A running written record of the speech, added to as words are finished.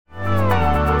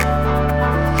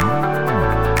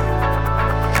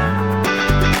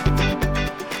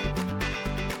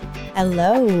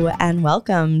Hello, and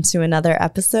welcome to another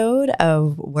episode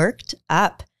of Worked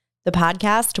Up, the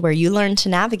podcast where you learn to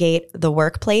navigate the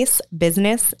workplace,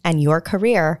 business, and your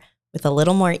career with a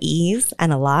little more ease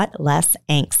and a lot less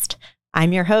angst.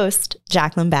 I'm your host,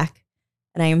 Jacqueline Beck,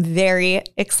 and I am very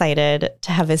excited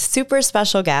to have a super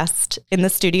special guest in the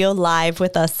studio live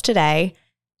with us today,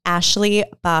 Ashley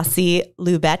Bosse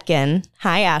Lubetkin.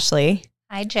 Hi, Ashley.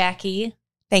 Hi, Jackie.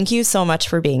 Thank you so much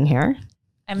for being here.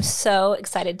 I'm so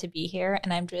excited to be here,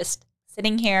 and I'm just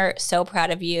sitting here so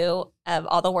proud of you, of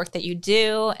all the work that you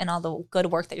do and all the good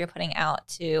work that you're putting out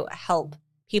to help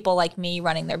people like me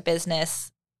running their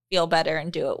business feel better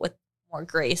and do it with more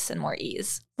grace and more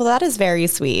ease. Well, that is very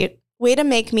sweet. Way to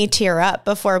make me tear up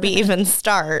before we even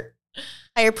start.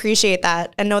 I appreciate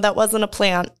that. And no, that wasn't a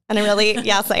plant. And I really,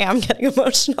 yes, I am getting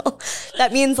emotional.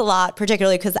 That means a lot,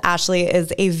 particularly because Ashley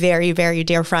is a very, very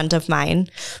dear friend of mine,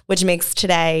 which makes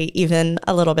today even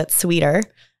a little bit sweeter.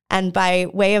 And by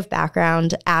way of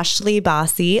background, Ashley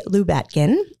Bosse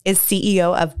Lubetkin is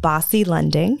CEO of Bosse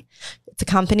Lending. It's a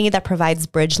company that provides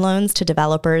bridge loans to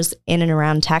developers in and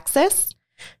around Texas.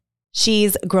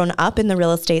 She's grown up in the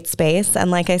real estate space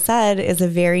and, like I said, is a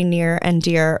very near and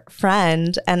dear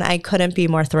friend. And I couldn't be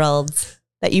more thrilled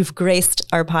that you've graced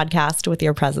our podcast with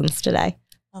your presence today.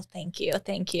 Well, thank you.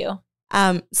 Thank you.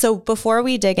 So before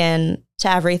we dig in to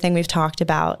everything we've talked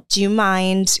about, do you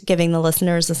mind giving the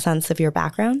listeners a sense of your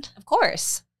background? Of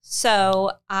course.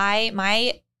 So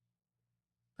my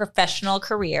professional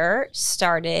career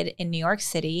started in New York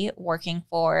City, working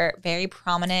for very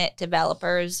prominent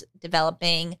developers,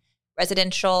 developing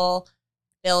residential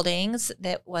buildings.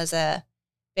 That was a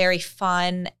very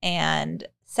fun and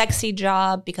sexy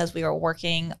job because we were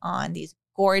working on these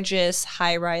gorgeous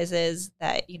high rises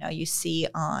that, you see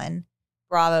on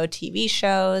Bravo TV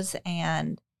shows.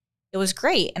 And it was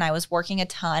great. And I was working a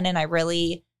ton. And I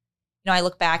really, I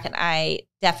look back and I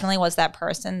definitely was that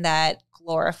person that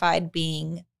glorified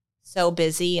being so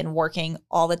busy and working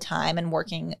all the time and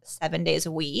working 7 days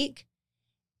a week.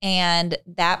 And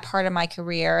that part of my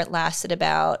career lasted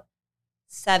about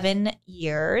 7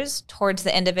 years. Towards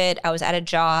the end of it, I was at a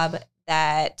job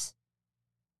that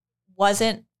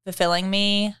wasn't fulfilling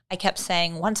me. I kept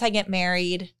saying, once I get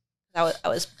married, I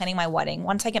was planning my wedding.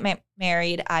 Once I get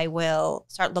married, I will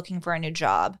start looking for a new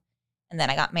job. And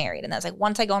then I got married. And I was like,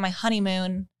 once I go on my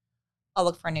honeymoon, I'll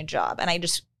look for a new job. And I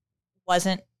just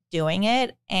wasn't doing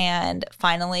it. And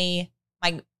finally,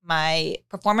 my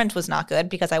performance was not good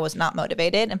because I was not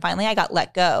motivated. And finally, I got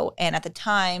let go. And at the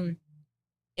time,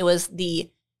 it was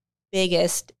the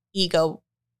biggest ego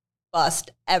bust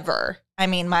ever. I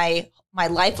mean, my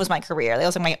life was my career. That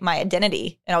was like my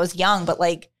identity. And I was young, but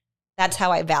that's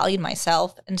how I valued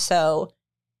myself. And so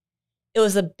it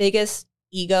was the biggest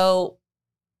ego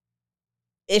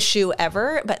issue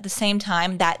ever. But at the same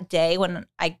time, that day when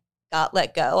I got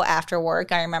let go after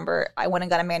work, I remember I went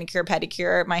and got a manicure,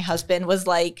 pedicure. My husband was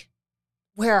like,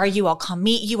 where are you? I'll come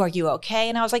meet you. Are you okay?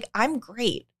 And I was like, I'm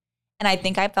great. And I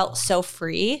think I felt so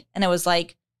free. And it was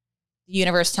like the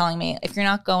universe telling me, if you're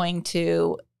not going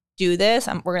to do this,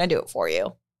 we're going to do it for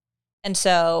you. And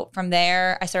so from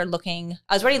there, I started looking.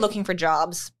 I was already looking for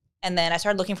jobs. And then I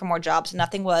started looking for more jobs.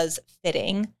 Nothing was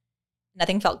fitting.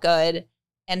 Nothing felt good.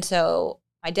 And so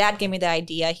my dad gave me the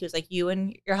idea. He was like, you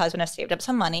and your husband have saved up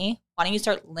some money. Why don't you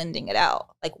start lending it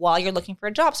out? Like, while you're looking for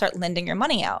a job, start lending your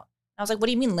money out. And I was like, what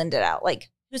do you mean lend it out? Like,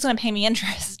 who's going to pay me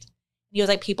interest? And he was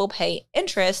like, people pay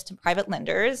interest to private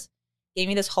lenders. Gave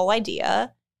me this whole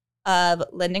idea of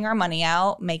lending our money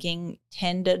out, making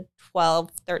 10 to 12,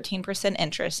 13%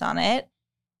 interest on it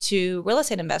to real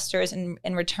estate investors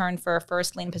in return for a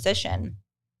first lien position.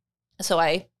 So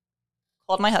I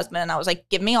called my husband and I was like,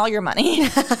 give me all your money.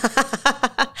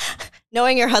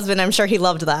 Knowing your husband, I'm sure he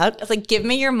loved that. I was like, give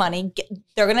me your money.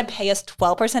 They're going to pay us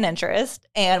 12% interest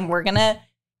and we're going to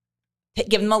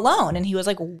give them a loan. And he was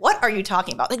like, what are you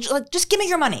talking about? Like, just give me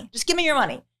your money. Just give me your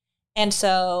money. And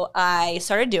so I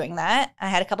started doing that. I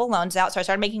had a couple loans out. So I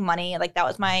started making money. Like, that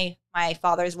was my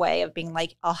father's way of being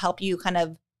like, I'll help you, kind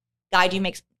of guide you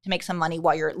to make some money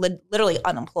while you're literally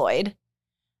unemployed.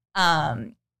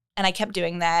 And I kept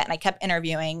doing that and I kept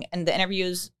interviewing, and the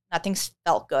interviews, nothing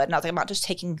felt good. And I was like, I'm not just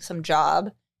taking some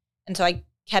job. And so I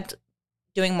kept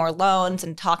doing more loans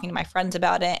and talking to my friends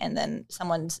about it. And then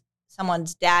someone's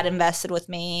dad invested with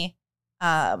me.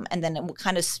 And then it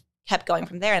kind of kept going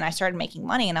from there. And I started making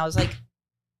money and I was like,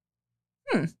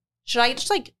 should I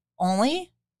just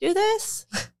only do this?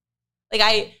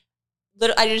 I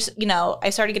just, I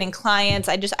started getting clients.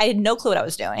 I had no clue what I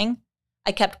was doing.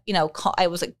 I kept,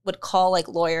 would call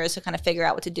lawyers to kind of figure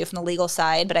out what to do from the legal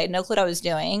side, but I had no clue what I was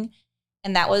doing.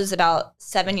 And that was about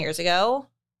 7 years ago,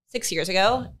 6 years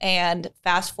ago. And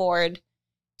fast forward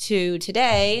to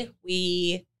today,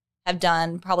 we have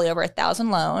done probably over 1,000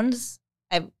 loans.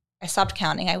 I stopped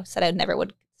counting. I said I never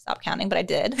would stop counting, but I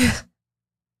did.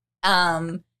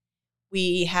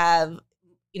 We have,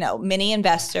 many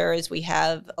investors. We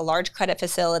have a large credit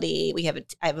facility.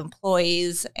 I have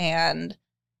employees, and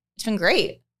it's been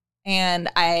great. And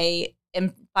I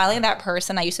am finally that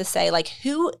person. I used to say, like,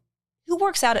 who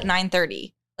works out at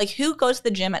 9:30? Like, who goes to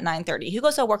the gym at 9:30? Who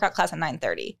goes to a workout class at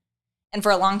 9:30? And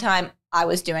for a long time, I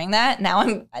was doing that. Now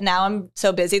I'm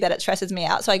so busy that it stresses me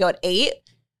out. So I go at 8,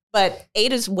 but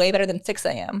 8 is way better than 6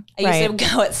 a.m. I used to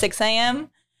go at 6 a.m.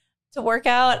 to work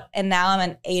out, and now I'm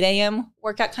an 8 a.m.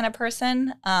 workout kind of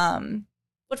person,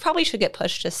 which probably should get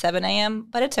pushed to 7 a.m.,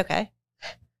 but it's okay.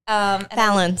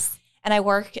 Balance. And I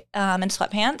work in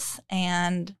sweatpants,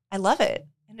 and I love it,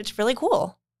 and it's really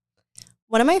cool.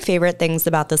 One of my favorite things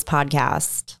about this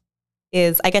podcast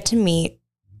is I get to meet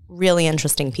really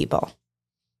interesting people.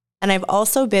 And I've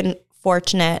also been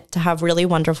fortunate to have really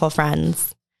wonderful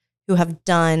friends who have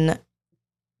done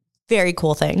very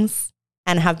cool things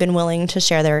and have been willing to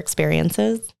share their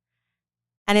experiences.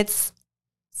 And it's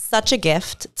such a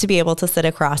gift to be able to sit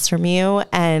across from you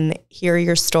and hear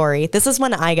your story. This is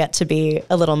when I get to be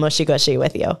a little mushy-gushy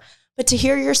with you. But to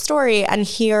hear your story and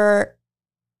hear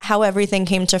how everything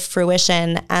came to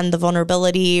fruition and the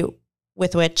vulnerability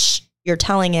with which you're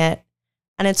telling it.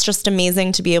 And it's just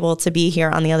amazing to be able to be here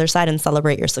on the other side and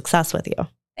celebrate your success with you.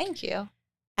 Thank you.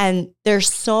 And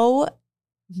there's so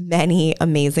many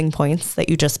amazing points that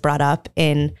you just brought up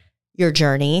in your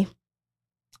journey,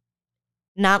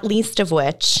 not least of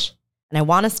which, and I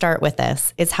want to start with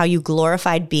this, is how you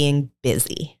glorified being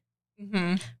busy.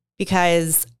 Mm-hmm.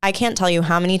 Because I can't tell you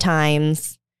how many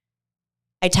times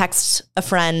I text a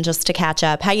friend just to catch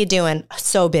up. How you doing?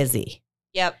 So busy.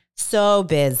 Yep. So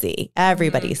busy.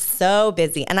 Everybody's so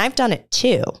busy. And I've done it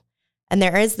too. And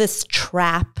there is this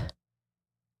trap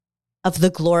of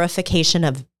the glorification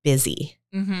of busy.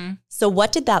 Mm-hmm. So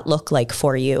what did that look like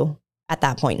for you at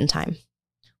that point in time?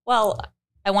 Well,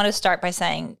 I want to start by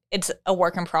saying it's a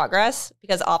work in progress,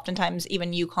 because oftentimes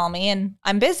even you call me and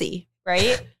I'm busy,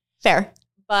 right? Fair.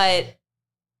 But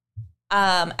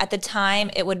at the time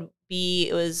it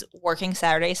was working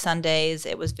Saturdays, Sundays.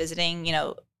 It was visiting,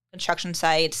 construction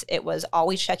sites. It was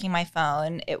always checking my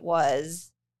phone. It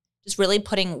was just really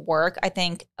putting work, I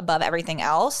think, above everything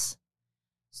else.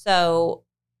 So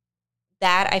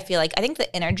that I think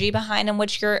the energy behind in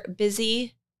which you're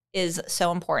busy is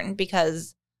so important,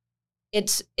 because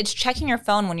it's checking your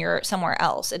phone when you're somewhere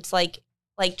else. It's like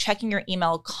checking your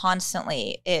email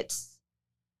constantly. It's,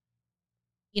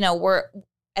 I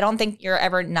don't think you're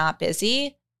ever not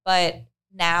busy, but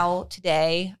now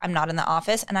today I'm not in the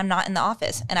office, and I'm not in the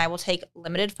office, and I will take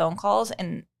limited phone calls,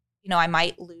 and I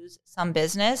might lose some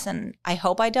business, and I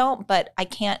hope I don't, but I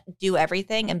can't do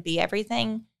everything and be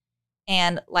everything.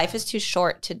 And life is too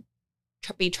short to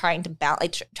be trying to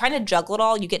balance, trying to juggle it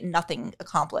all. You get nothing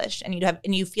accomplished, and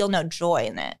you feel no joy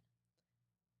in it.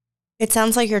 It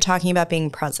sounds like you're talking about being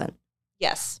present.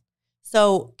 Yes.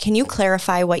 So can you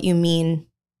clarify what you mean,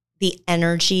 the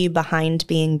energy behind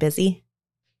being busy?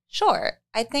 Sure.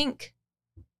 I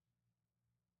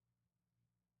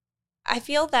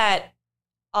feel that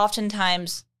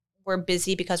oftentimes we're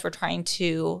busy because we're trying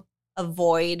to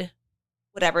avoid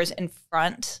whatever's in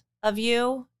front of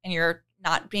you, and you're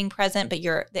not being present, but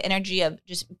you're the energy of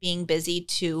just being busy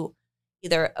to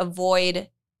either avoid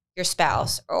your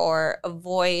spouse or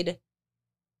avoid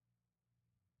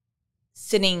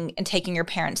sitting and taking your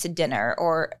parents to dinner,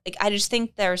 or I just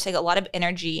think there's a lot of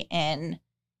energy in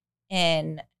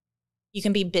you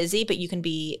can be busy, but you can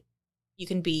be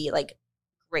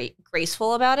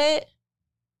graceful about it,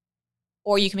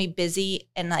 or you can be busy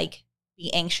and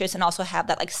be anxious and also have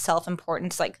that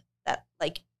self-importance, that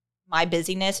my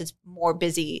busyness is more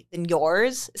busy than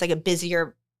yours. It's a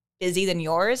busier busy than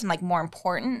yours, and more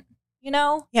important,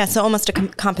 Yeah, so almost a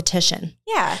competition.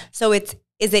 Yeah. So is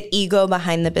it ego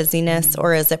behind the busyness,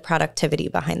 or is it productivity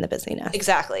behind the busyness?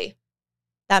 Exactly.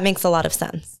 That makes a lot of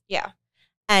sense. Yeah.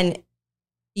 And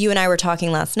you and I were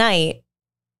talking last night.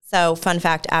 So fun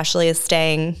fact, Ashley is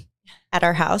staying at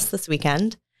our house this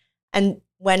weekend. And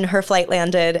when her flight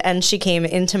landed and she came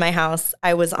into my house,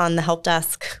 I was on the help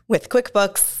desk with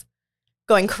QuickBooks,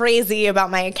 going crazy about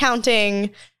my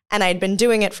accounting. And I'd been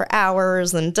doing it for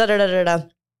hours and da-da-da-da-da.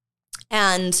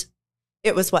 And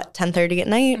it was 10:30 at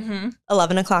night,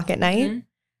 11 o'clock at night. Mm-hmm.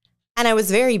 And I was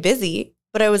very busy,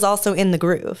 but I was also in the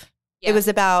groove. Yeah. It was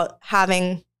about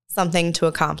having something to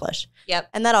accomplish. Yep.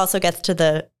 And that also gets to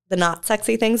the not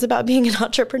sexy things about being an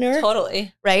entrepreneur.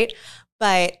 Totally. Right?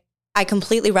 But I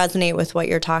completely resonate with what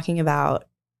you're talking about.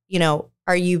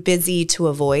 are you busy to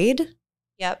avoid?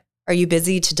 Yep. Are you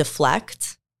busy to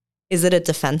deflect? Is it a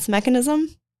defense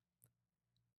mechanism?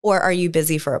 Or are you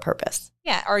busy for a purpose?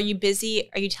 Yeah. Are you busy?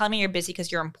 Are you telling me you're busy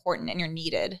because you're important and you're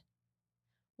needed?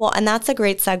 Well, and that's a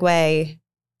great segue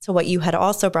to what you had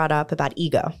also brought up about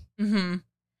ego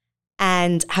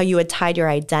and how you had tied your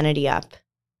identity up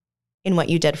in what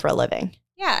you did for a living.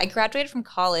 Yeah. I graduated from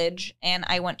college and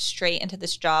I went straight into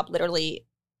this job. Literally,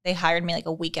 they hired me like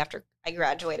a week after I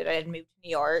graduated. I had moved to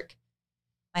New York.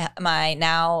 My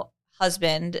now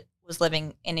husband was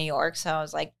living in New York. So I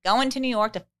was like going to New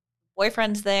York. The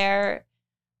boyfriend's there.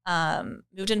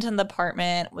 Moved into the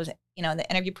apartment, was, in the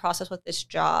interview process with this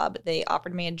job. They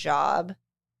offered me a job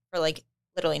for like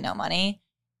literally no money.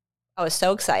 I was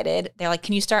so excited. They're like,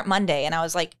 can you start Monday? And I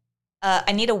was like,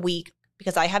 I need a week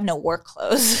because I have no work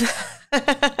clothes.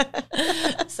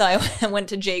 So I went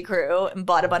to J. Crew and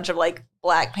bought a bunch of like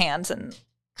black pants and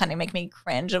kind of make me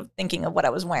cringe of thinking of what I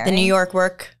was wearing. The New York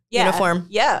work uniform.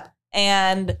 Yeah.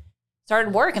 And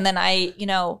started work. And then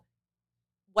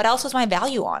what else was my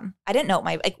value on? I didn't know when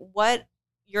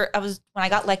I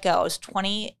got let go, I was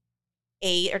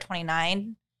 28 or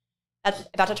 29,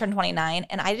 about to turn 29.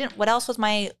 And what else was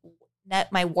my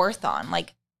worth on?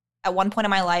 Like at one point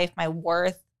in my life, my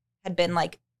worth had been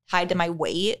like tied to my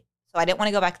weight. So I didn't want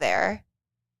to go back there.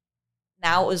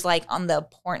 Now it was like on the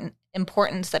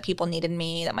importance that people needed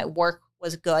me, that my work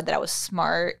was good, that I was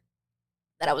smart,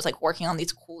 that I was like working on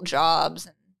these cool jobs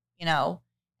and, and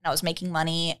I was making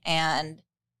money and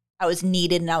I was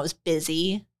needed and I was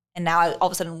busy. And now I all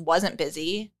of a sudden wasn't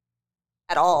busy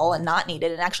at all and not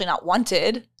needed and actually not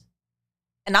wanted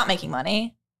and not making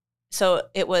money. So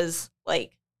it was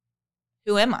like,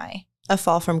 who am I? A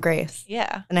fall from grace.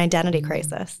 Yeah. An identity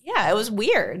crisis. Yeah. It was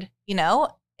weird,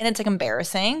 and it's like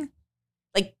embarrassing.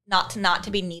 Like not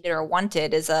to be needed or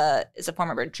wanted is a form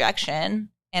of rejection,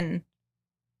 and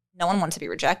no one wants to be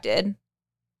rejected.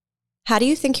 How do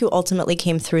you think you ultimately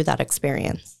came through that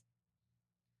experience?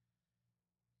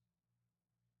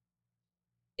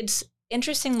 It's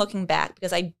interesting looking back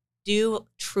because I do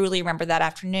truly remember that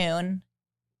afternoon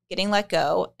getting let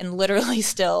go, and literally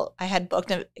still I had booked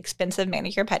an expensive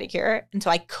manicure pedicure, and so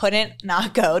I couldn't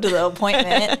not go to the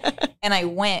appointment. And I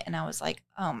went and I was like,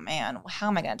 oh man, how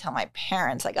am I going to tell my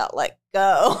parents I got let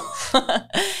go?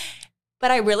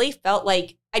 But I really felt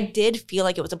like I did feel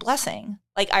like it was a blessing.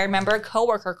 Like I remember a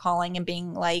coworker calling and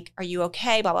being like, are you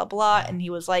okay? Blah, blah, blah. And he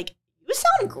was like, you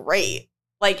sound great.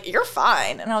 Like you're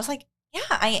fine. And I was like, yeah,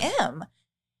 I am.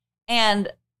 And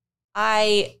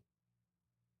I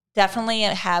definitely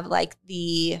have like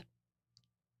the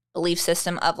belief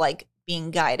system of like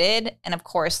being guided. And of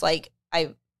course, like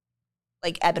I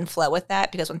like ebb and flow with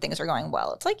that because when things are going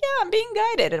well, it's like, yeah, I'm being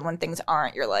guided. And when things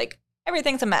aren't, you're like,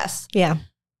 everything's a mess. Yeah.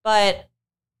 But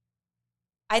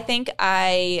I think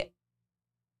it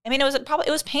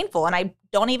was painful. And I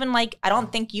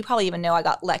don't think you probably even know I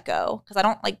got let go because I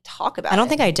don't like talk about it. I don't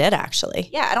think I did actually.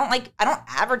 Yeah. I don't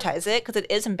advertise it because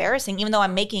it is embarrassing, even though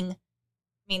I'm making,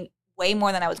 way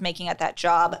more than I was making at that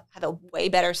job, have a way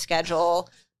better schedule.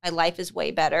 My life is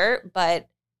way better. But,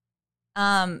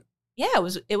 yeah,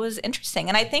 it was interesting.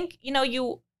 And I think,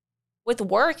 you with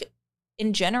work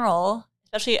in general,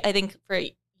 especially I think for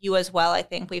you as well, I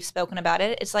think we've spoken about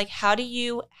it. It's like, how do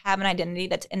you have an identity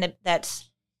that's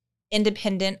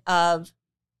independent of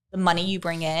the money you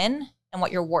bring in and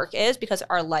what your work is? Because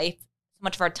our life, so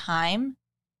much of our time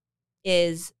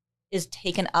is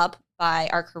taken up by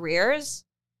our careers.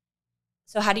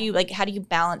 So how do you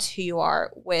balance who you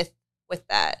are with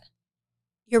that?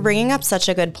 You're bringing up such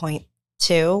a good point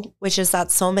too, which is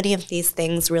that so many of these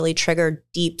things really trigger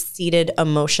deep-seated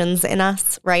emotions in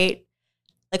us, right?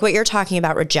 Like what you're talking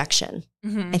about, rejection.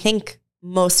 Mm-hmm. I think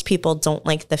most people don't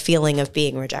like the feeling of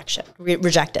being rejected.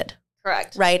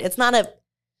 Correct. Right? It's not a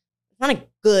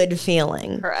good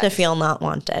feeling. Correct. To feel not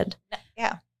wanted.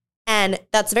 Yeah. And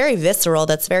that's very visceral.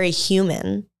 That's very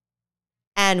human.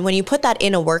 And when you put that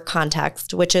in a work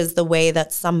context, which is the way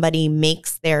that somebody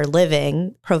makes their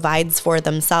living, provides for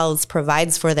themselves,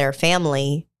 provides for their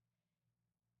family,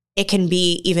 it can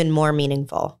be even more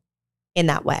meaningful in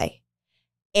that way.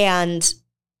 And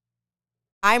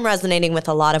I'm resonating with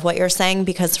a lot of what you're saying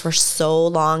because for so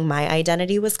long, my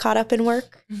identity was caught up in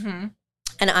work. Mm-hmm.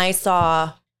 And I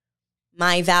saw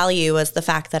my value as the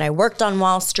fact that I worked on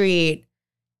Wall Street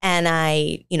and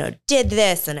I, did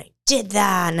this and I did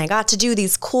that and I got to do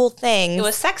these cool things. It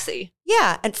was sexy.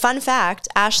 Yeah. And fun fact,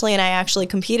 Ashley and I actually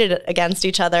competed against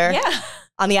each other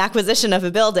on the acquisition of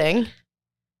a building.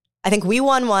 I think we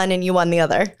won one and you won the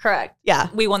other. Correct. Yeah.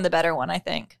 We won the better one, I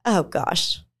think. Oh,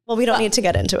 gosh. Well, we don't need to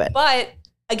get into it. But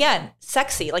again,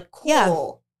 sexy, like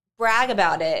cool, brag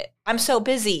about it. I'm so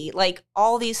busy. Like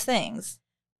all these things.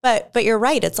 But you're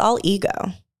right. It's all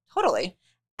ego. Totally.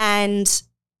 And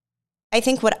I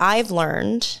think what I've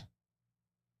learned,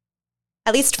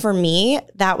 at least for me,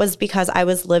 that was because I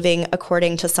was living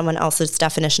according to someone else's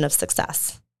definition of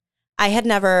success. I had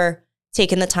never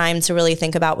taken the time to really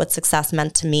think about what success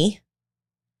meant to me.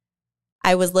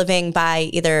 I was living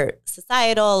by either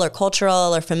societal or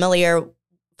cultural or familial,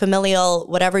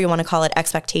 whatever you want to call it,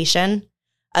 expectation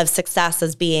of success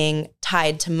as being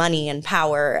tied to money and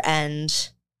power and,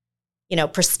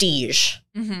 prestige.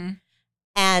 Mm-hmm.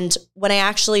 And when I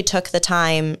actually took the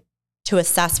time to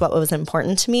assess what was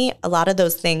important to me, a lot of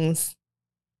those things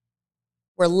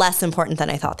were less important than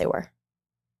I thought they were.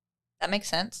 That makes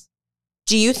sense.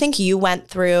 Do you think you went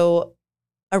through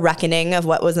a reckoning of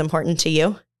what was important to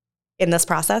you in this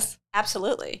process?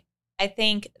 Absolutely. I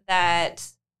think that,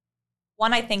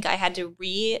 one, I think I had to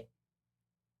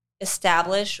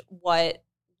re-establish what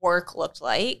work looked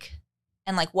like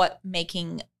and like what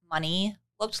making money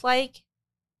looked like,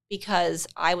 because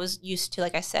I was used to,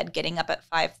 like I said, getting up at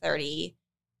 5:30,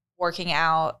 working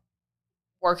out,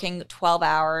 working 12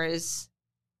 hours,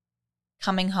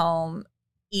 coming home,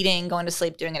 eating, going to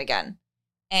sleep, doing it again.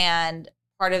 And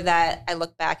part of that, I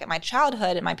look back at my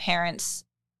childhood and my parents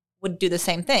would do the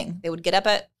same thing. They would get up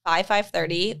at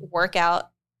 5:30, work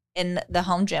out in the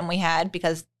home gym we had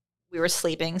because we were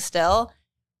sleeping still,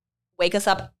 wake us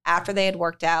up after they had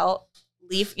worked out,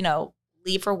 leave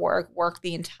for work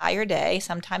the entire day.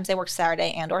 Sometimes they work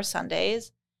Saturday and or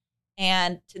Sundays.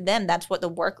 And to them, that's what the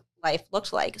work life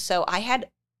looked like. So I had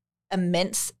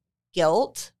immense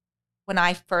guilt when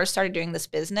I first started doing this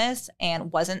business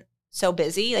and wasn't so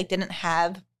busy, like didn't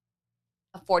have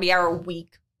a 40-hour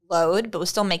week load, but was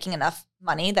still making enough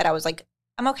money that I was like,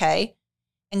 I'm okay.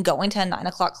 And going to a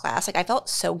 9:00 class, like I felt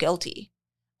so guilty.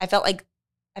 I felt like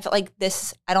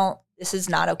this is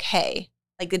not okay.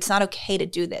 Like, it's not okay to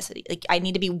do this. Like, I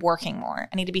need to be working more.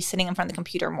 I need to be sitting in front of the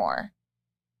computer more.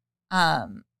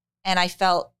 And I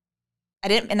felt I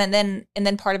didn't, and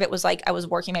then part of it was like I was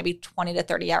working maybe 20 to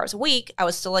 30 hours a week. I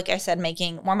was still, like I said,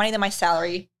 making more money than my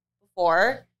salary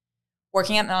before,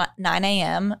 working at 9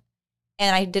 a.m.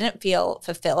 And I didn't feel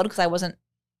fulfilled because I wasn't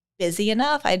busy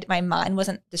enough. My mind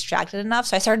wasn't distracted enough.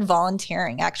 So I started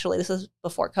volunteering. Actually, this was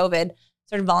before COVID.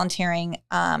 Started volunteering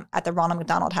at the Ronald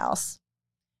McDonald House,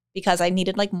 because I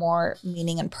needed like more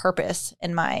meaning and purpose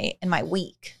in my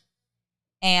week.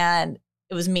 And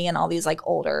it was me and all these like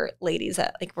older ladies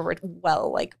that like were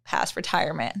well like past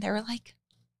retirement. And they were like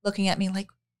looking at me like,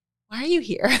 why are you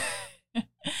here?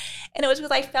 And it was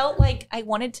because I felt like I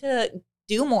wanted to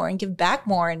do more and give back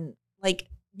more and like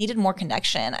needed more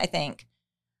connection, I think.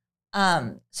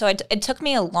 So it took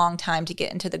me a long time to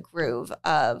get into the groove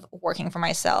of working for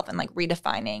myself and like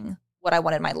redefining what I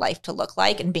wanted my life to look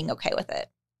like and being okay with it.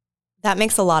 That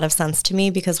makes a lot of sense to me,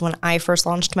 because when I first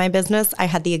launched my business, I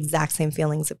had the exact same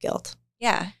feelings of guilt.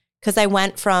 Yeah. Because I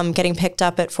went from getting picked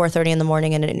up at 4:30 in the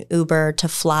morning in an Uber to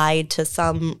fly to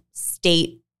some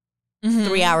state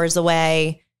 3 hours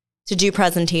away to do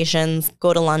presentations,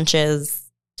 go to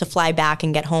lunches, to fly back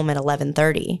and get home at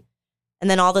 11:30. And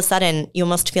then all of a sudden, you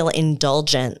almost feel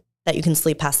indulgent that you can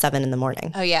sleep past 7 in the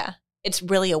morning. Oh, yeah. It's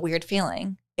really a weird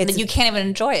feeling. That you can't even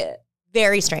enjoy it.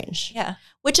 Very strange. Yeah.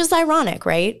 Which is ironic,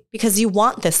 right? Because you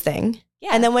want this thing.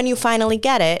 Yeah. And then when you finally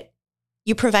get it,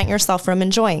 you prevent yourself from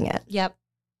enjoying it. Yep.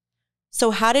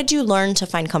 So how did you learn to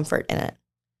find comfort in it?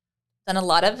 Done a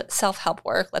lot of self-help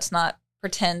work. Let's not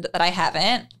pretend that I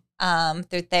haven't.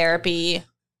 Through therapy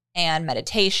and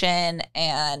meditation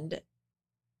and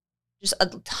just a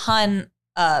ton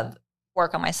of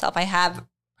work on myself. I have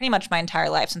pretty much my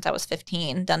entire life since I was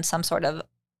 15 done some sort of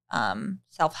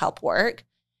self-help work.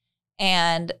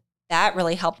 And that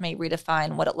really helped me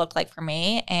redefine what it looked like for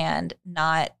me and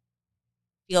not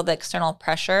feel the external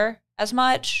pressure as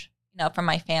much, from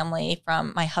my family,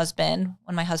 from my husband.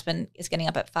 When my husband is getting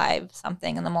up at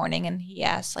 5-something in the morning and he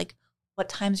asks, like, what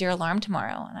time's your alarm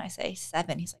tomorrow? And I say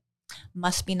 7. He's like,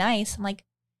 must be nice. I'm like,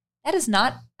 that is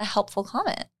not a helpful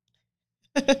comment.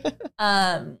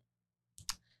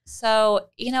 So,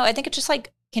 I think it's just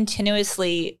like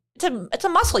continuously, it's a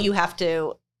muscle you have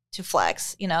to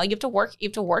flex, you have to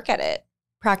work at it.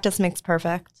 Practice makes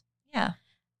perfect. Yeah.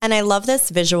 And I love this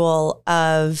visual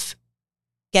of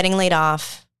getting laid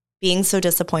off, being so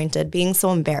disappointed, being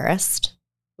so embarrassed,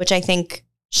 which I think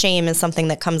shame is something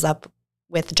that comes up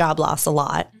with job loss a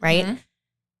lot, right? Mm-hmm.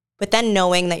 But then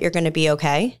knowing that you're going to be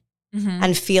okay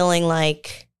and feeling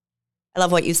like, I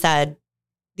love what you said,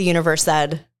 the universe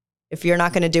said, if you're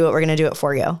not going to do it, we're going to do it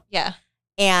for you. Yeah.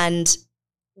 And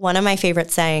one of my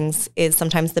favorite sayings is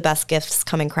sometimes the best gifts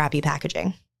come in crappy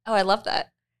packaging. Oh, I love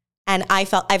that. And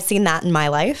I've seen that in my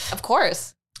life. Of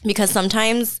course. Because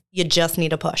sometimes you just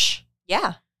need a push.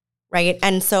 Yeah. Right.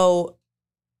 And so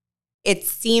it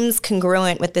seems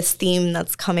congruent with this theme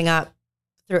that's coming up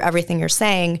through everything you're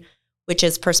saying, which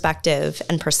is perspective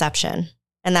and perception.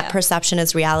 And that perception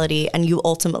is reality. And you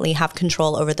ultimately have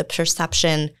control over the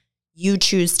perception you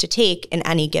choose to take in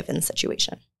any given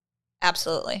situation.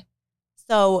 Absolutely.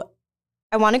 So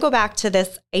I want to go back to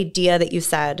this idea that you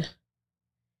said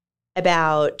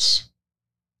about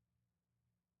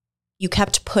you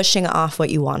kept pushing off what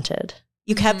you wanted.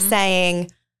 You kept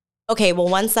saying, okay, well,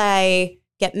 once I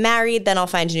get married, then I'll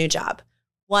find a new job.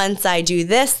 Once I do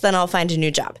this, then I'll find a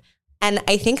new job. And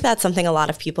I think that's something a lot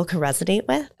of people can resonate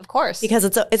with. Of course. Because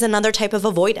it's another type of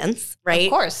avoidance, right?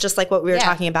 Of course. Just like what we were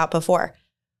talking about before.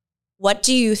 What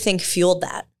do you think fueled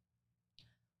that?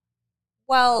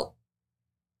 Well,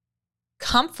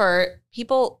 comfort,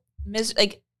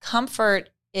 comfort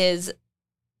is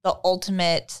the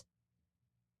ultimate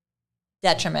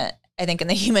detriment, I think, in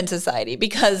the human society,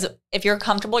 because if you're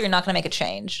comfortable, you're not going to make a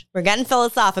change. We're getting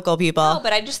philosophical, people. No,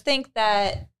 but I just think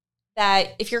that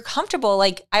if you're comfortable,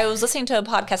 like I was listening to a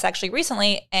podcast actually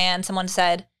recently, and someone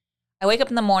said, I wake up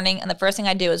in the morning and the first thing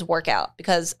I do is work out,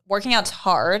 because working out's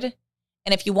hard.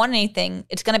 And if you want anything,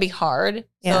 it's going to be hard.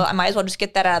 So I might as well just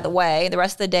get that out of the way. The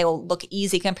rest of the day will look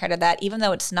easy compared to that, even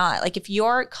though it's not. Like if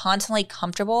you're constantly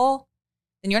comfortable,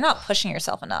 then you're not pushing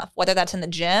yourself enough, whether that's in the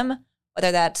gym,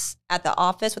 whether that's at the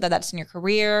office, whether that's in your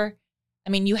career.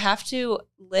 I mean, you have to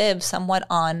live somewhat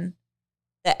on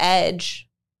the edge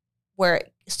where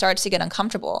it starts to get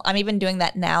uncomfortable. I'm even doing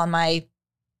that now in my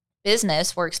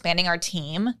business. We're expanding our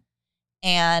team,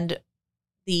 and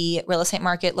the real estate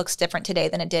market looks different today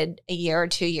than it did a year or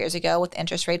 2 years ago, with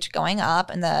interest rates going up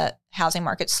and the housing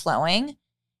market slowing.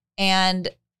 And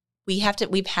we've had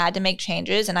to make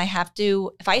changes, and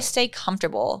if I stay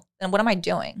comfortable, then what am I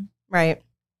doing? Right.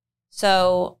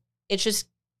 So it's just,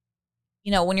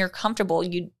 when you're comfortable,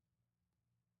 it's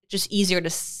just easier to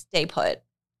stay put.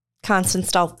 Constant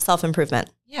self-improvement.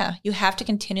 Yeah. You have to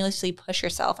continuously push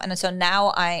yourself. And so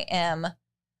now I am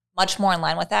much more in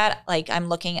line with that. Like I'm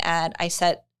looking at,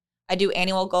 I do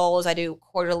annual goals, I do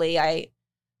quarterly, I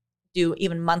do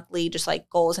even monthly, just like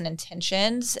goals and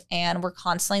intentions. And we're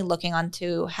constantly looking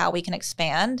onto how we can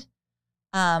expand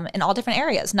in all different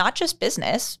areas, not just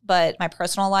business, but my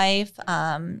personal life,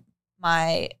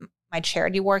 my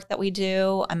charity work that we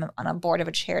do. I'm on a board of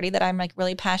a charity that I'm like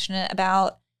really passionate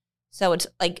about. So it's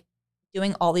like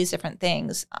doing all these different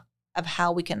things of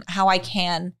how I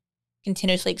can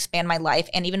continuously expand my life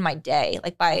and even my day.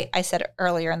 Like I said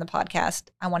earlier in the podcast,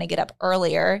 I want to get up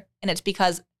earlier, and it's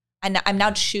because I'm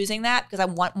now choosing that because I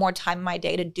want more time in my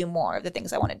day to do more of the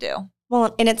things I want to do.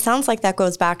 Well, and it sounds like that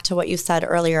goes back to what you said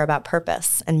earlier about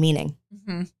purpose and meaning.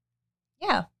 Mm-hmm.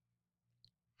 Yeah.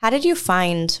 How did you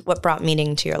find what brought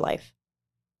meaning to your life?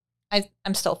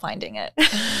 I'm still finding it.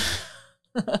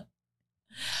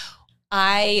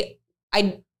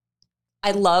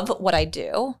 I love what I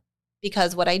do,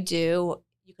 because what I do,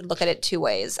 you could look at it two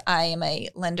ways. I am a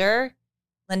lender,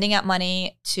 lending out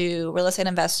money to real estate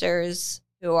investors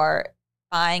who are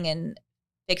buying and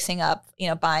fixing up,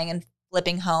 buying and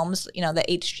flipping homes, the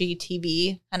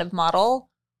HGTV kind of model.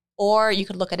 Or you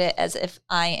could look at it as if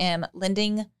I am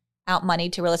lending out money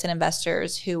to real estate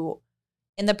investors who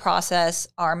in the process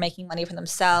are making money for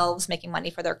themselves, making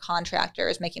money for their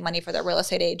contractors, making money for their real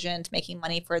estate agent, making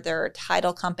money for their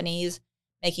title companies,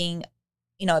 making,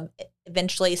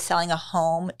 eventually selling a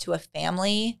home to a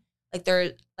family. Like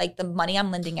the money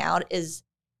I'm lending out is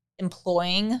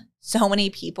employing so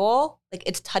many people. Like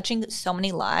it's touching so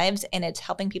many lives, and it's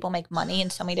helping people make money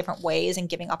in so many different ways and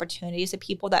giving opportunities to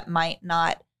people that might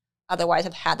not otherwise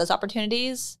have had those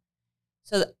opportunities.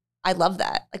 So I love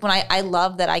that. Like when I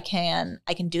love that I can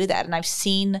do that. And I've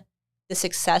seen the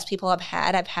success people have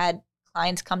had. I've had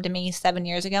clients come to me 7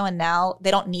 years ago, and now they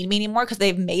don't need me anymore because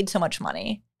they've made so much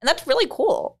money. And that's really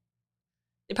cool.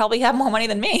 They probably have more money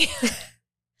than me.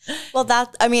 Well,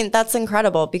 that's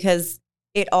incredible, because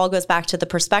it all goes back to the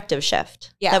perspective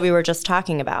shift that we were just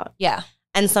talking about. Yeah.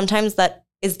 And sometimes that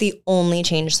is the only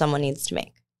change someone needs to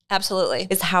make. Absolutely.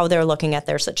 Is how they're looking at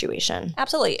their situation.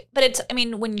 Absolutely. But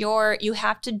when you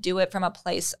have to do it from a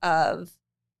place of,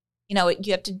 you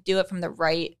have to do it from the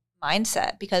right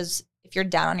mindset, because if you're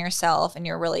down on yourself and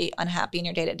you're really unhappy in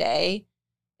your day to day,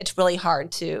 it's really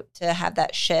hard to have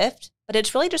that shift. But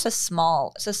it's really just a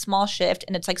small shift,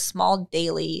 and it's like small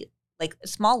daily, like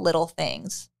small little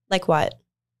things. Like what?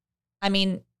 I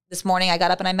mean, this morning I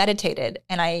got up and I meditated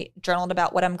and I journaled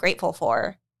about what I'm grateful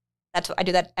for. I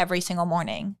do that every single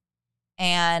morning.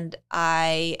 And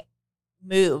I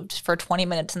moved for 20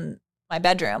 minutes in my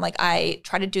bedroom. Like I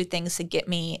try to do things to get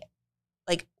me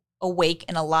like awake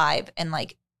and alive and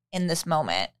like in this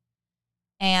moment.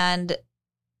 And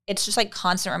it's just like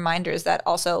constant reminders that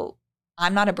also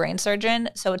I'm not a brain surgeon.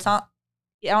 So it's not,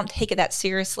 I don't take it that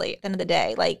seriously at the end of the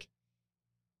day. Like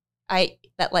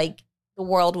that like the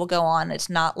world will go on. It's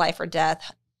not life or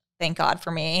death. Thank God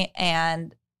for me.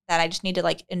 And that I just need to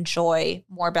like enjoy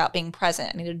more about being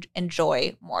present. I need to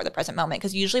enjoy more of the present moment.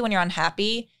 Because usually when you're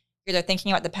unhappy, you're either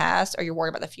thinking about the past or you're worried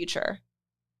about the future.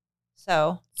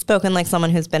 So Spoken like someone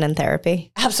who's been in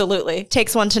therapy. Absolutely.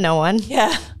 Takes one to know one.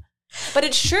 Yeah. But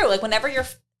it's true. Like whenever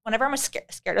I'm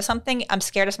scared of something, I'm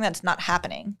scared of something that's not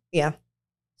happening. Yeah.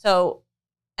 So,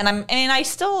 and I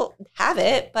still have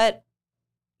it, but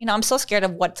you know, I'm still scared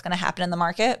of what's going to happen in the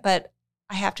market, but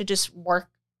I have to just work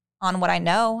on what I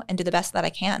know and do the best that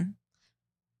I can.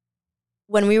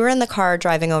 When we were in the car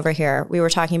driving over here, we were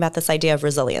talking about this idea of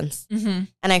resilience. Mm-hmm.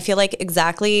 And I feel like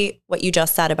exactly what you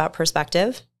just said about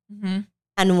perspective Mm-hmm.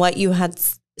 and what you had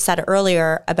said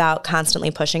earlier about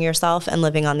constantly pushing yourself and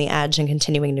living on the edge and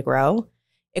continuing to grow,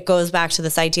 it goes back to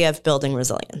this idea of building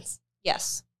resilience.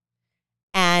 Yes.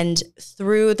 And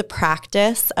through the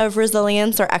practice of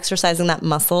resilience or exercising that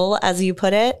muscle, as you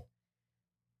put it,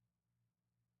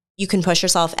 you can push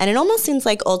yourself. And it almost seems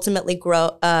like ultimately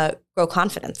grow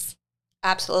confidence.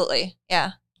 Absolutely.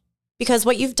 Yeah. Because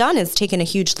what you've done is taken a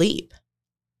huge leap.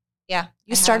 Yeah.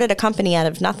 You started a company out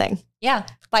of nothing. Yeah.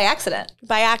 By accident.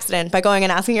 By going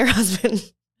and asking your husband,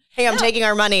 hey, I'm taking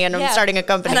our money and I'm starting a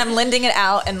company. And I'm lending it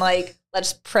out and like,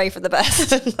 let's pray for the best.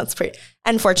 That's pretty.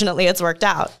 And fortunately, it's worked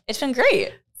out. It's been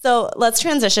great. So let's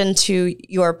transition to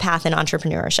your path in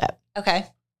entrepreneurship. Okay.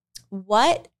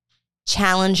 What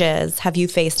challenges have you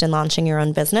faced in launching your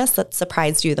own business that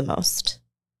surprised you the most?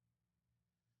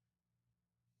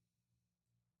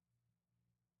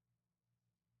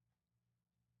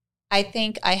 I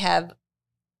think I have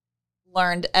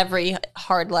learned every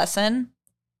hard lesson.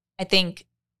 I think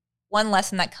one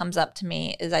lesson that comes up to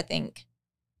me is I think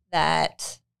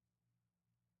that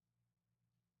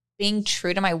being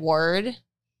true to my word,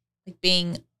 like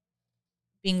being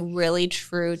really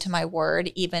true to my word,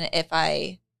 even if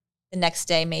I the next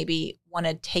day maybe want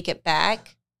to take it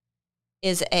back,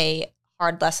 is a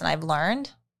hard lesson I've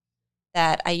learned.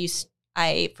 That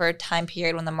for a time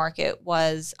period when the market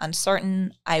was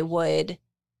uncertain, I would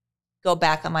go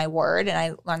back on my word, and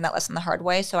I learned that lesson the hard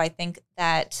way. So I think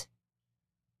that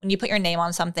when you put your name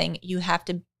on something, you have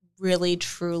to really,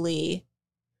 truly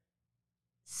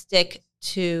stick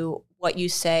to what you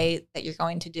say that you're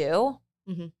going to do,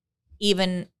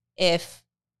 even if,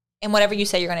 and whatever you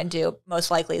say you're going to do, most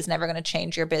likely is never going to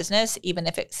change your business, even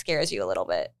if it scares you a little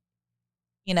bit.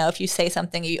 You know, if you say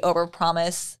something, you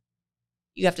overpromise,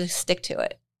 you have to stick to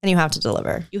it. And you have to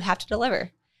deliver. You have to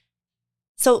deliver.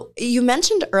 So you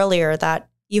mentioned earlier that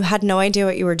you had no idea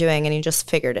what you were doing and you just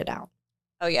figured it out.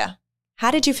 Oh, yeah.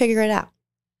 How did you figure it out?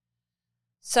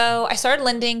 So I started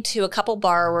lending to a couple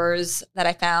borrowers that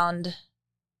I found.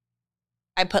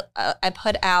 I got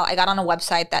on a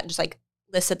website that just like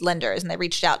listed lenders, and they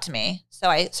reached out to me. So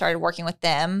I started working with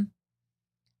them.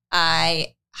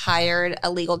 I hired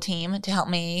a legal team to help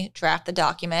me draft the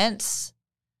documents.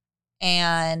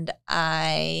 And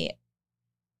I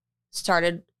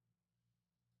started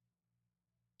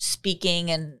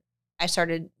speaking and I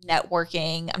started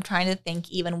networking. I'm trying to think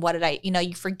even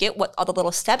you forget what all the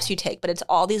little steps you take, but it's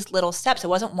all these little steps. It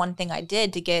wasn't one thing I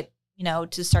did to get,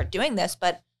 to start doing this,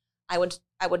 but I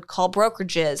would call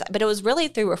brokerages, but it was really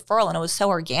through referral, and it was so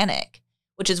organic,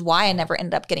 which is why I never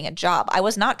ended up getting a job. I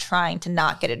was not trying to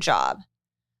not get a job.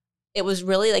 It was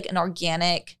really like an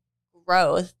organic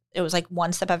growth. It was like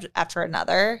one step after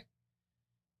another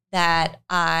that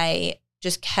I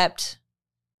just kept,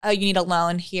 oh, you need a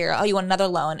loan here. Oh, you want another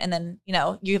loan. And then,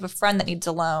 you have a friend that needs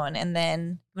a loan. And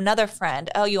then another friend.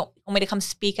 Oh, you want me to come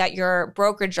speak at your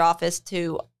brokerage office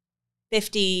to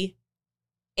 50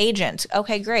 agents.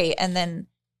 Okay, great. And then,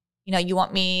 you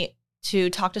want me to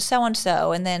talk to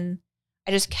so-and-so. And then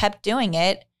I just kept doing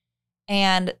it.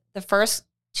 And the first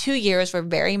 2 years were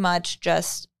very much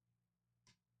just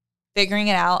figuring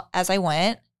it out as I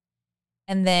went.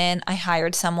 And then I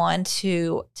hired someone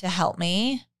to help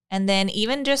me. And then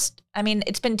even just,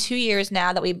 it's been 2 years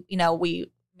now that we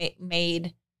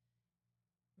made,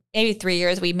 maybe 3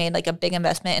 years, we made like a big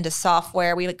investment into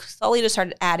software. We like slowly just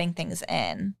started adding things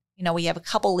in. We have a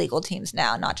couple legal teams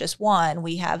now, not just one.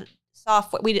 We have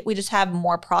software. We just have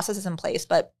more processes in place.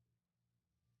 But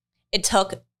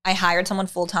I hired someone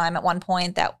full-time at one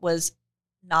point that was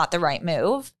not the right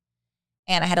move.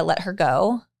 And I had to let her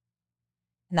go.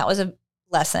 And that was a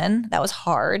lesson. That was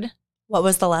hard. What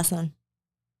was the lesson?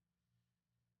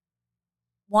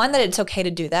 one, that it's okay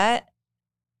to do that.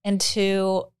 And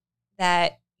two,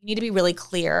 that you need to be really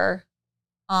clear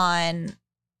on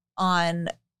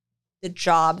the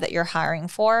job that you're hiring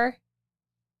for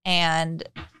and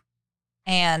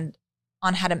on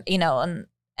how to,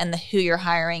 and the who you're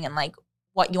hiring and like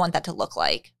what you want that to look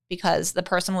like, because the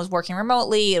person was working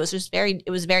remotely. It was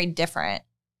very different.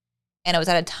 And it was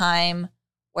at a time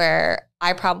where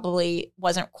I probably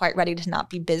wasn't quite ready to not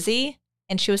be busy,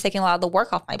 and she was taking a lot of the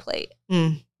work off my plate.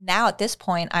 Now at this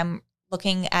point, I'm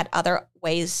looking at other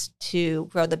ways to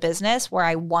grow the business where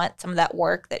I want some of that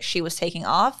work that she was taking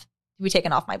off to be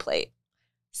taken off my plate.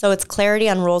 So it's clarity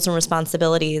on roles and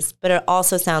responsibilities, but it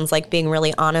also sounds like being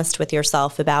really honest with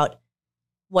yourself about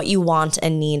what you want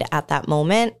and need at that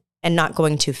moment and not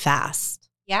going too fast.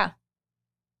 Yeah.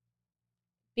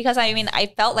 Because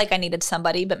I felt like I needed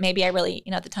somebody, but maybe I really,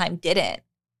 at the time didn't.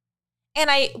 And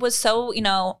I was so,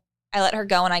 I let her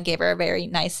go and I gave her a very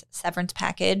nice severance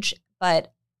package,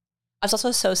 but I was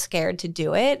also so scared to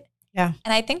do it. Yeah.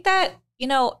 And I think that,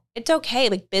 it's okay.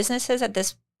 Like businesses at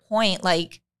this point,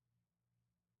 like,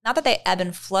 not that they ebb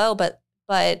and flow, but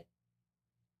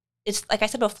it's like I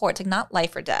said before, it's like not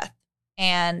life or death.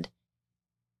 And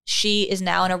she is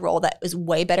now in a role that is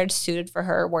way better suited for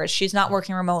her, where she's not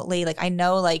working remotely. Like I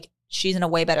know like she's in a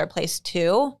way better place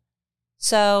too.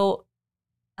 So,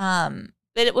 but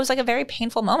it was like a very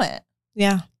painful moment.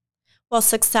 Yeah. Well,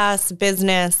 success,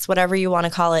 business, whatever you want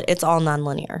to call it, it's all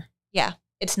nonlinear. Yeah,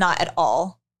 it's not at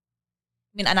all.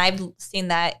 And I've seen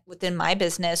that within my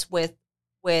business with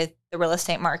the real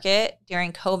estate market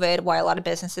during COVID, while a lot of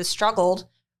businesses struggled,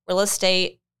 real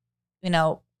estate,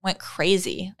 went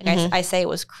crazy. Like I say, it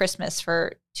was Christmas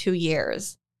for 2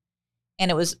 years,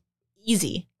 and it was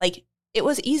easy. Like it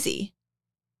was easy.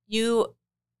 You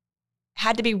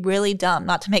had to be really dumb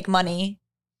not to make money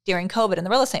during COVID in the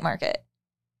real estate market.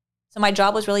 So my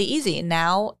job was really easy.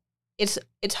 Now it's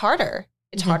harder.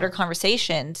 It's harder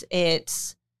conversations.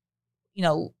 It's,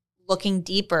 looking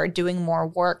deeper, doing more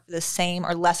work for the same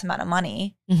or less amount of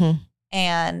money.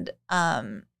 And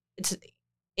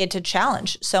it's a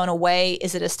challenge. So in a way,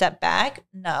 is it a step back?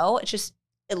 No,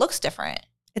 it looks different.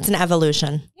 It's an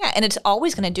evolution. Yeah. And it's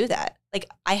always going to do that. Like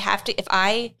if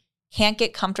I can't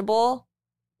get comfortable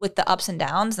with the ups and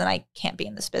downs, then I can't be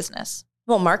in this business.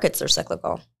 Well, markets are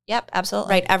cyclical. Yep,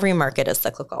 absolutely. Right. Every market is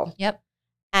cyclical. Yep.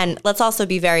 And let's also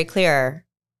be very clear,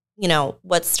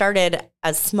 what started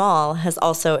as small has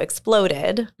also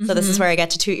exploded. So this is where I get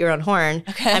to toot your own horn.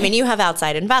 Okay. I mean, you have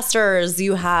outside investors,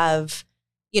 you have,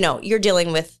 you're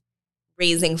dealing with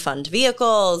raising fund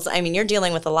vehicles. I mean, you're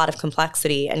dealing with a lot of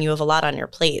complexity and you have a lot on your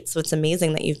plate. So it's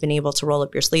amazing that you've been able to roll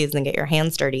up your sleeves and get your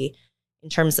hands dirty in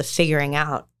terms of figuring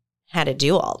out how to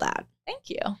do all that. Thank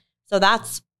you. So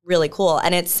that's really cool.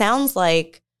 And it sounds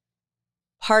like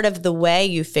part of the way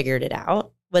you figured it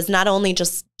out was not only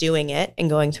just doing it and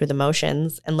going through the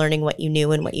motions and learning what you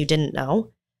knew and what you didn't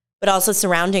know, but also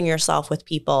surrounding yourself with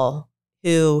people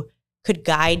who could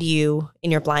guide you in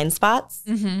your blind spots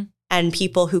and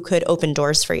people who could open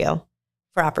doors for you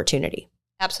for opportunity.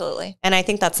 Absolutely. And I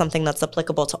think that's something that's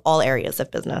applicable to all areas of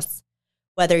business,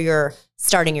 whether you're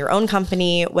starting your own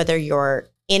company, whether you're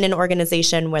in an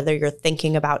organization, whether you're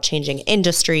thinking about changing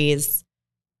industries.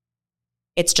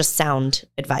 It's just sound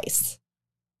advice.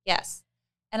 Yes.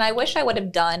 And I wish I would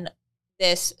have done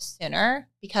this sooner,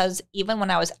 because even when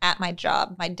I was at my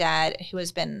job, my dad, who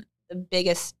has been the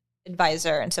biggest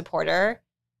advisor and supporter,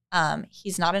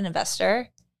 he's not an investor.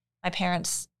 My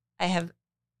parents,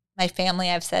 my family,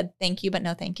 I've said thank you, but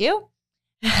no thank you.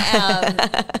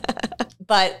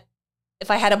 But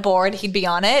if I had a board, he'd be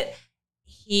on it.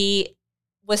 He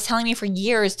was telling me for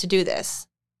years to do this.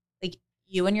 Like,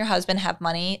 you and your husband have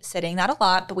money sitting, not a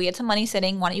lot, but we had some money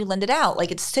sitting. Why don't you lend it out?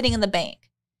 Like, it's sitting in the bank.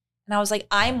 And I was like,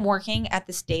 I'm working at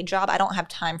this day job. I don't have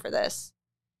time for this.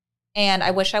 And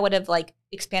I wish I would have like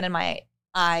expanded my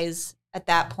eyes at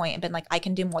that point and been like, I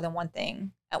can do more than one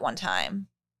thing at one time,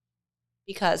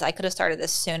 because I could have started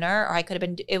this sooner, or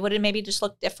it would have maybe just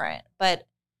looked different. But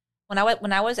when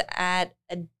I was at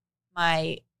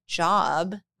my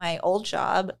job, my old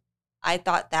job, I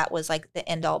thought that was like the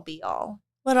end all be all.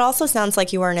 Well, it also sounds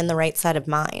like you weren't in the right side of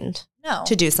mind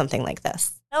to do something like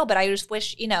this. No, but I just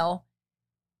wish,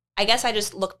 I guess I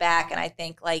just look back and I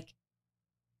think like,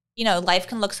 life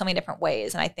can look so many different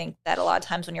ways. And I think that a lot of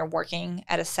times when you're working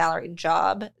at a salaried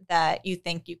job, that you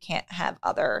think you can't have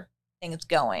other things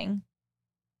going.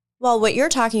 Well, what you're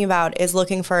talking about is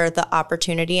looking for the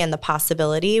opportunity and the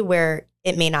possibility where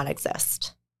it may not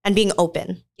exist, and being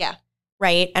open. Yeah.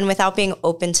 Right. And without being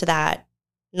open to that,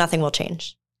 nothing will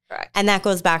change. Correct. And that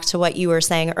goes back to what you were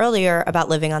saying earlier about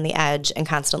living on the edge and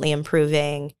constantly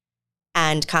improving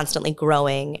and constantly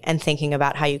growing and thinking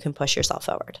about how you can push yourself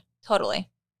forward. Totally.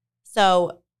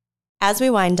 So as we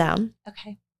wind down,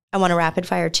 Okay. I want to rapid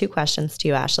fire 2 questions to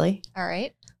you, Ashley. All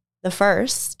right. The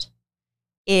first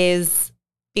is,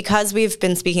 because we've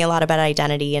been speaking a lot about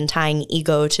identity and tying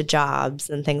ego to jobs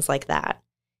and things like that,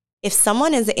 if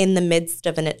someone is in the midst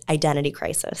of an identity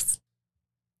crisis,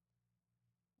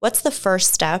 what's the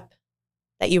first step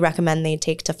that you recommend they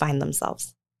take to find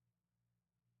themselves?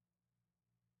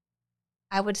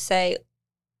 I would say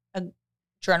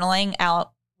journaling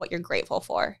out what you're grateful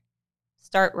for.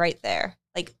 Start right there.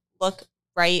 Like, look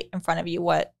right in front of you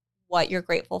what you're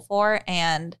grateful for,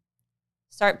 and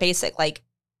start basic. Like,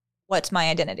 what's my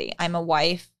identity? I'm a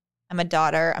wife. I'm a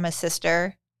daughter. I'm a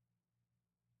sister.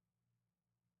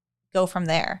 Go from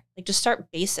there. Like, just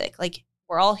start basic. Like,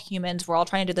 we're all humans. We're all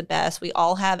trying to do the best. We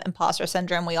all have imposter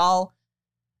syndrome. We all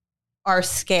are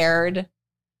scared.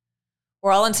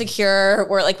 We're all insecure.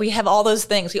 We're like, we have all those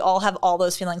things. We all have all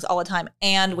those feelings all the time.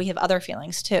 And we have other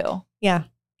feelings too. Yeah.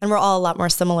 And we're all a lot more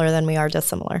similar than we are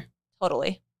dissimilar.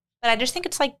 Totally. But I just think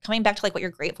it's like coming back to like what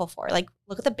you're grateful for. Like,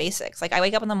 look at the basics. Like, I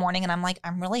wake up in the morning and I'm like,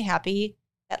 I'm really happy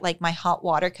that like my hot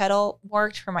water kettle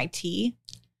worked for my tea.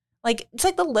 Like, it's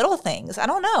like the little things. I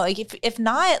don't know. Like, if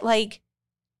not, like,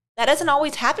 that doesn't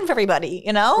always happen for everybody,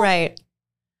 you know? Right.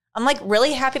 I'm like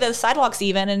really happy that the sidewalk's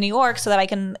even in New York so that I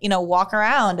can, walk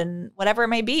around and whatever it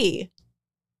may be.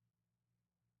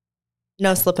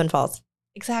 No slip and falls.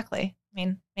 Exactly. I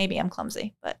mean, maybe I'm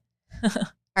clumsy, but. All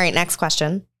right, next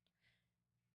question.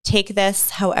 Take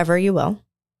this however you will.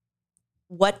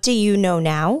 What do you know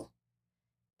now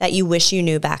that you wish you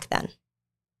knew back then?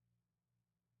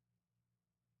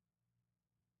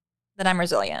 That I'm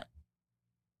resilient.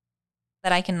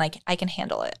 That I can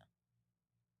handle it.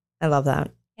 I love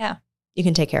that. Yeah. You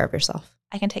can take care of yourself.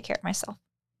 I can take care of myself.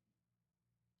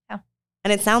 Yeah.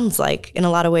 And it sounds like, in a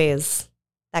lot of ways,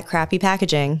 that crappy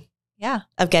packaging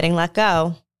of getting let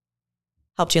go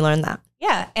helped you learn that.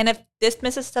 Yeah. And if this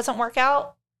business doesn't work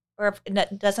out, or if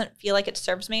it doesn't feel like it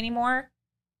serves me anymore,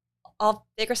 I'll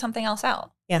figure something else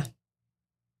out. Yeah.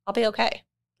 I'll be okay.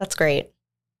 That's great.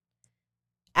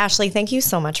 Ashley, thank you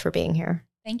so much for being here.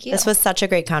 Thank you. This was such a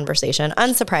great conversation,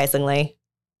 unsurprisingly.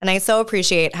 And I so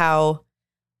appreciate how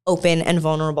open and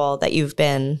vulnerable that you've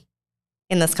been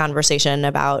in this conversation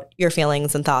about your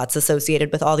feelings and thoughts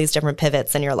associated with all these different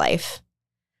pivots in your life.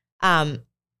 And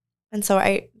so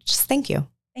I just thank you.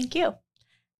 Thank you.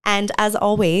 And as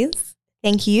always,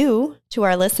 thank you to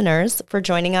our listeners for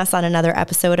joining us on another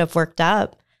episode of Worked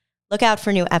Up. Look out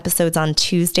for new episodes on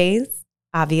Tuesdays.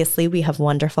 Obviously, we have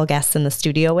wonderful guests in the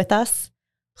studio with us.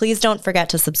 Please don't forget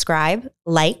to subscribe,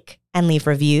 like, and leave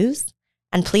reviews.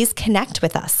 And please connect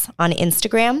with us on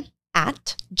Instagram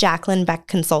at Jacqueline Beck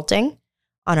Consulting,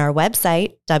 on our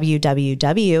website,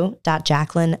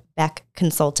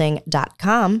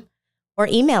 www.jacquelinebeckconsulting.com, or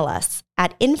email us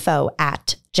at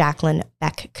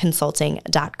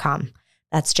info@jacquelinebeckconsulting.com.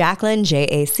 That's Jacqueline,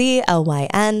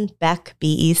 Jaclyn, Beck,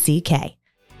 Beck.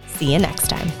 See you next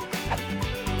time.